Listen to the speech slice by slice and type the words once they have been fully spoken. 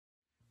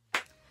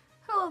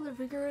Hello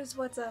Figures,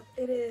 what's up?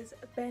 It is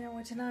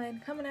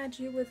Banner129 coming at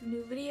you with a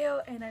new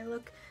video, and I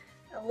look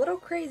a little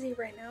crazy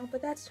right now,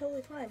 but that's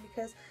totally fine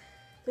because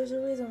there's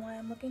a reason why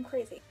I'm looking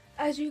crazy.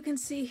 As you can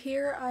see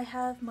here, I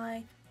have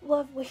my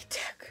lovely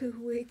Deku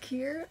wig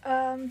here.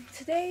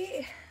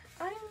 Today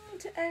I'm going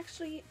to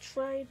actually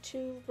try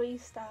to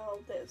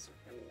restyle this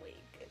wig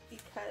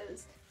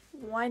because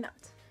why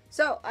not?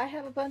 So I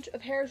have a bunch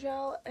of hair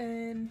gel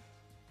and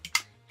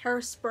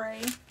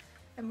hairspray,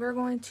 and we're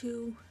going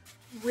to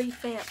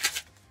revamp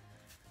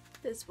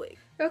this wig.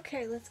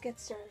 Okay, let's get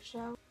started,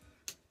 shall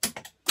we?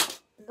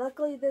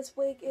 Luckily this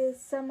wig is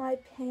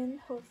semi-pinned.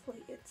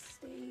 Hopefully it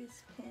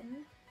stays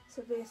pinned.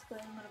 So basically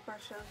I'm going to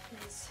brush out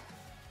his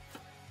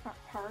front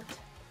part.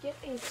 Get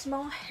a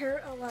small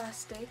hair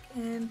elastic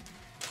and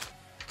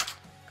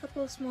a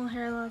couple of small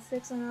hair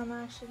elastics, and I'm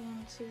actually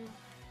going to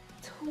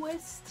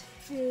twist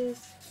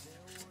his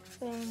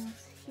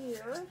bangs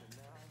here.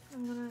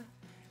 I'm going to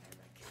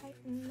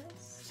tighten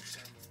this.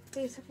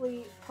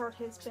 Basically part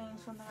his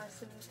bangs from the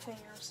rest of his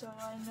hair so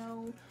I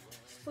know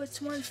which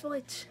one's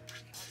which.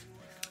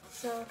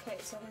 So okay,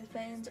 so his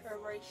bangs are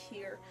right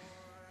here.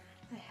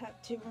 I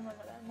have to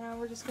remember that. Now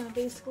we're just gonna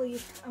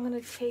I'm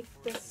gonna take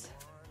this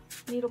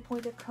needle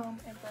pointed comb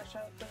and brush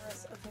out the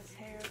rest of his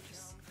hair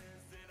just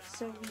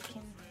so we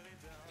can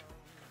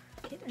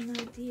get an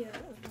idea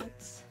of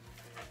what's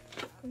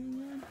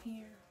going on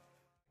here.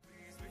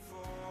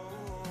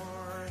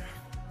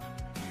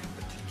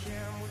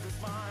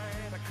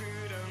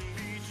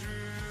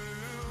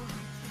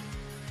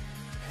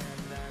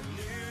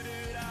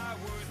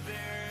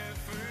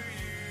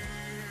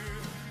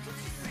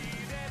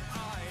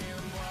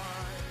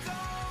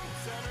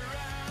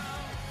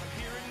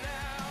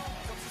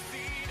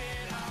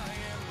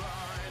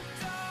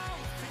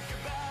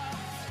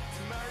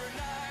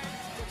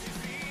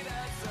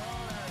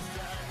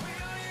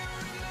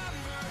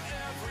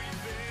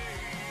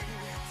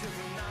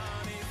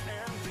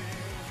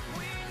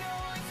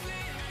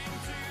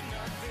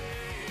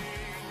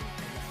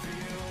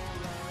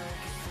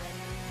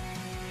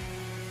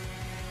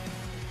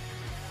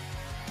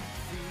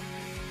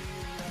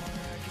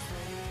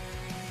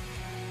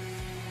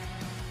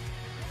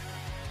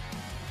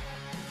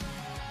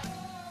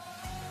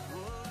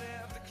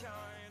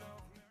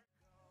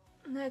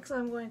 Next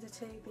I'm going to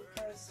take,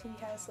 because he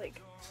has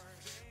like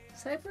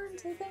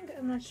sideburns, I think,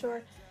 I'm not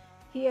sure.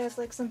 He has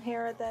like some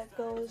hair that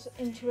goes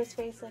into his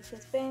face like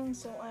this bang,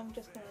 so I'm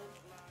just going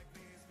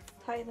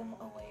to tie them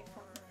away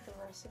from the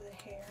rest of the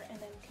hair and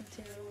then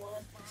continue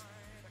on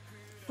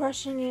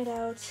brushing it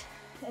out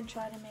and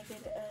try to make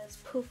it as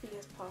poofy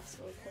as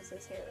possible because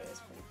his hair is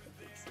pretty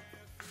poofy.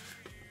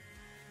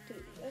 So, do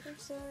the other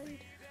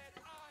side.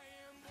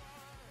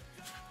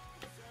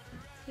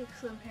 Take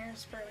some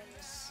hairspray and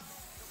just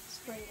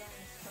spray it on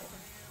his head.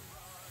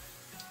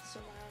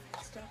 Surround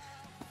and stuff.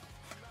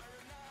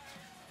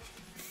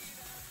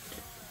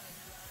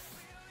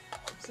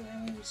 So then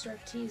when you start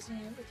teasing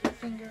it with your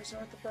fingers or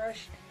with the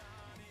brush,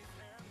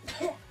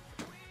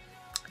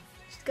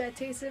 just got a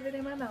taste of it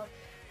in my mouth.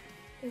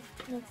 It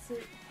makes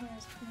it maybe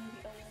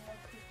a little more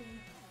creepy.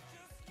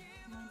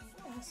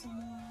 Maybe add some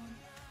more on.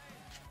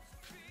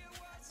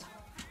 That's all.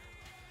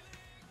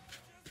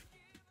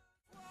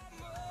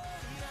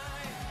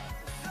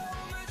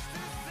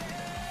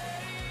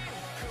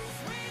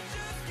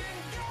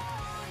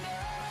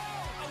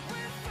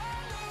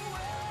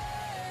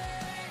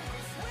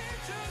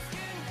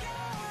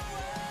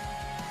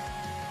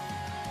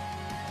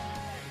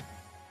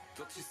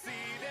 You see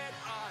that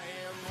I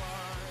am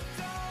one.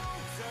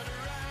 Don't turn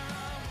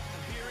around.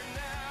 I'm here and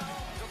now.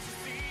 Don't you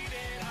see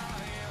that I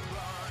am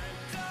blind?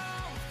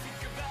 Don't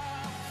think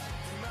about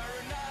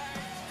tomorrow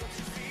night. Don't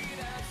you see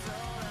that's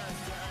all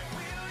last time?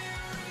 Will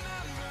you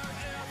remember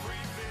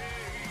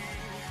everything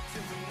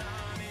till the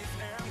night is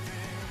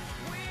ending?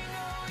 We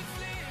know it's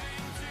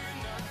leading to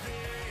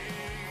nothing,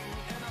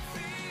 and I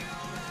feel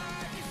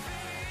like it's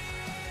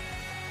fading.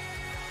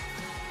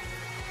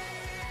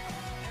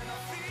 And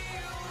I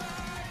feel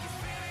like it's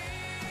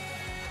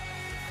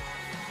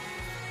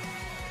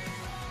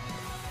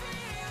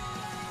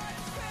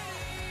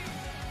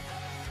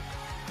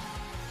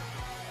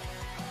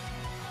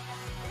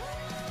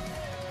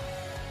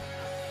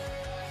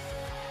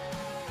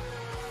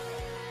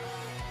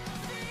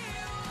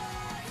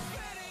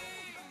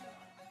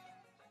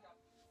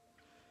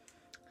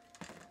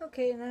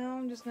Okay, now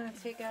I'm just gonna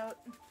take out.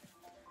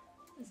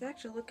 It's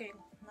actually looking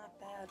not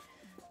bad.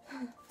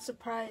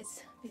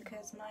 Surprise,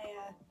 because my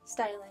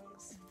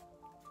styling's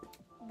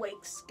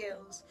wig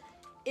skills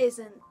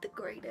isn't the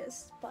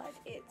greatest, but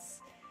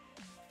it's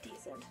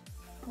decent.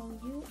 Pull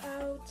you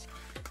out.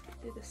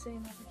 Do the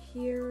same over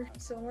here.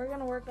 So we're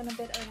gonna work on a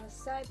bit on the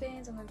side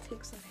bangs. I'm gonna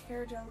take some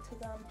hair gel to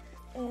them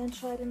and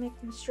try to make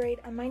them straight.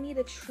 I might need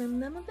to trim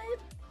them a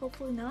bit.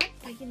 Hopefully not,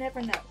 but you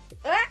never know.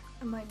 Ah!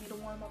 I might need to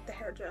warm up the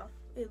hair gel.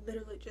 It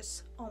literally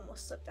just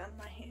almost slipped out of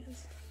my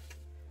hands.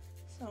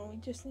 So we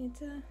just need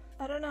to,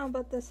 I don't know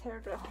about this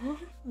hair gel.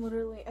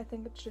 Literally, I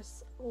think it's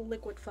just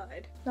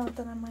liquefied. Not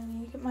that I might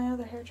need to get my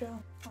other hair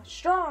gel. A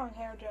strong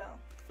hair gel.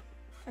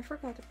 I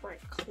forgot to bring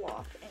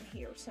cloth in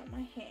here, so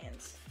my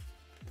hands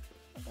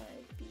are gonna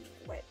be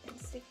wet and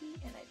sticky,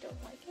 and I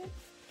don't like it.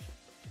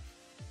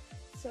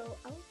 So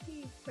I'll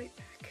be right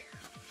back.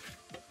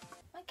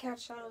 My cat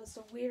Shadow is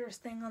the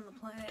weirdest thing on the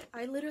planet.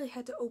 I literally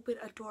had to open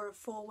a door a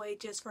full way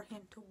just for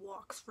him to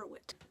walk through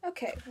it.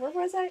 Okay, where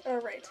was I?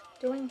 Oh, right.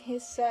 Doing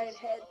his side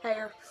head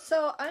hair.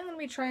 So I'm gonna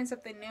be trying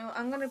something new.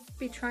 I'm gonna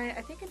be trying,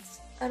 I think it's,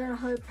 I don't know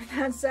how to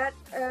pronounce that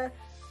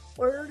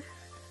word.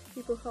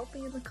 People help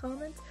me in the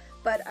comments.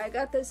 But I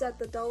got this at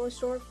the dollar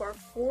store for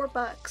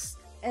 $4.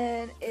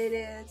 And it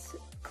is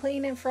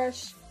clean and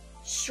fresh,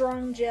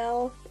 strong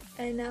gel.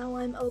 And now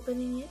I'm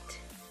opening it.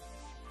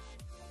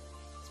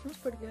 It smells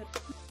pretty good.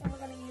 And we're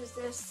gonna use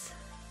this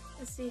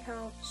to see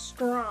how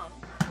strong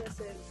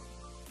this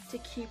is to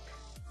keep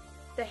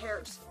the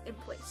hairs in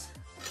place.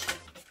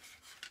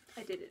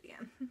 I did it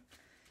again.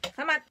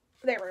 Come on.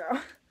 There we go.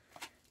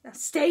 Now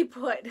stay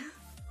put.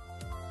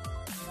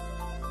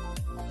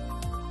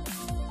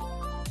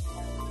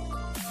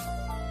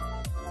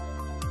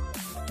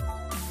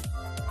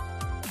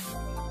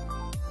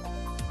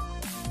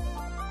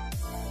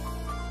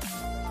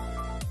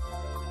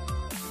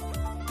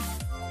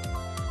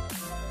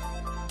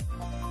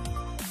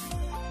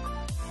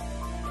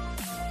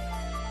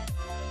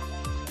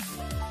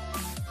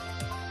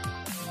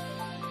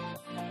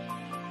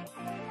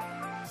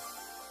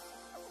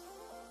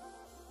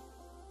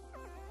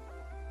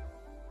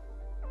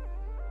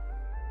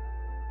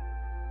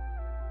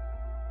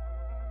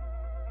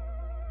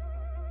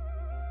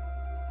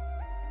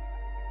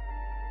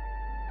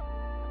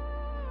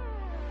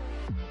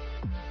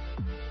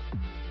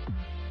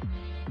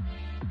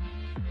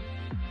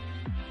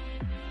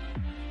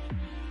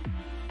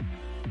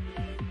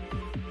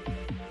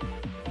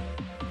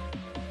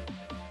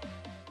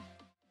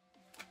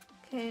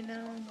 Okay, now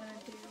I'm gonna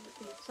do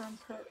the front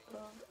part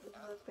of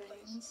the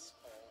bangs,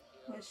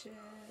 which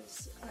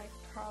is I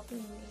probably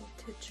need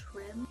to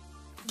trim.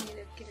 I need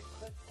to get a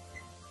quick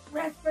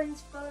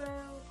reference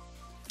photo.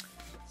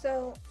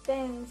 So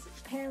bangs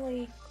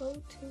apparently go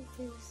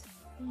to his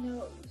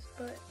nose,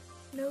 but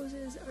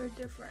noses are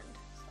different.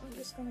 So I'm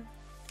just gonna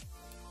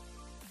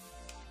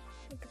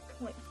make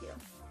a point here.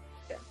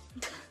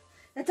 Yeah,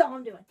 that's all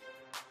I'm doing.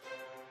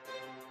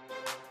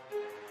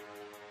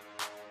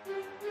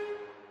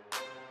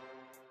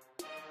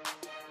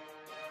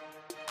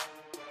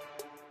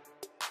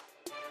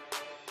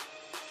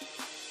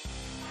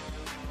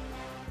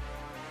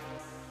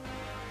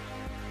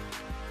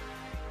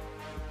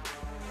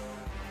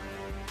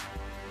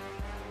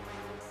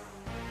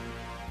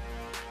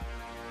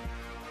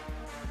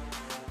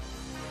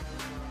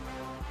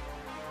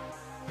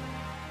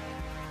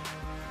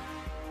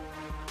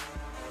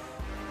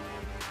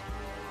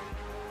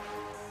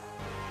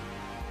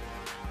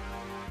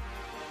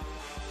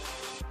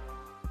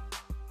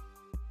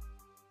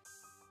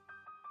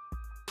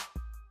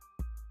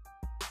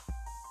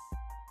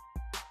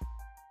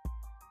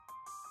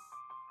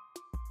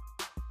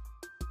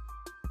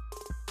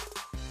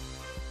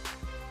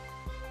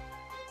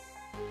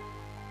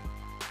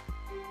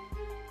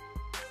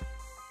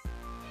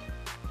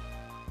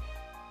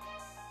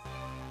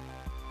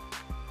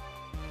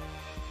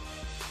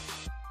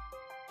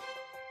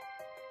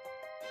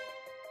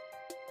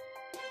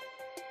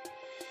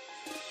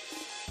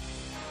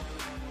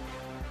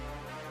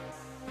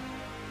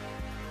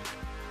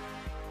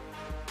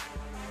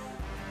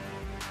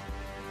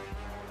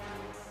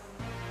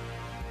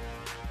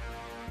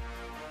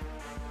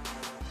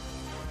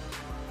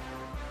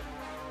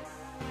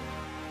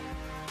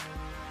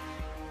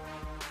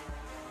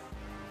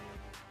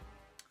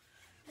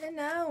 And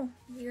now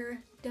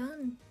we're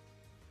done.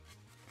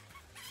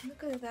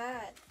 Look at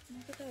that.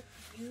 Look at that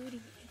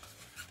beauty.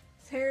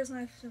 His hair is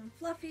nice and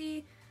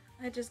fluffy.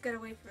 I just gotta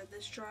wait for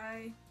this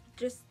dry.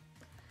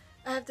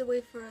 I have to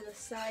wait for the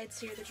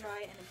sides here to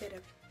dry and a bit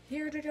of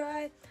here to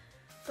dry.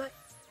 But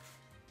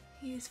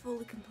he's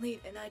fully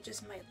complete and I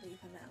just might leave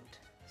him out.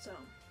 So,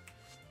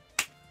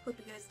 hope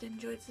you guys did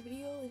enjoy this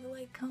video. Leave a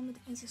like, comment,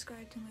 and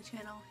subscribe to my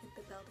channel. Hit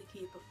the bell to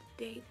keep up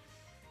to date.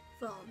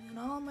 Follow me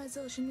on all my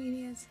social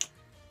medias.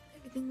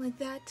 Everything like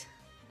that.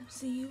 And I'll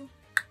see you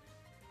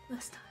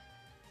next time.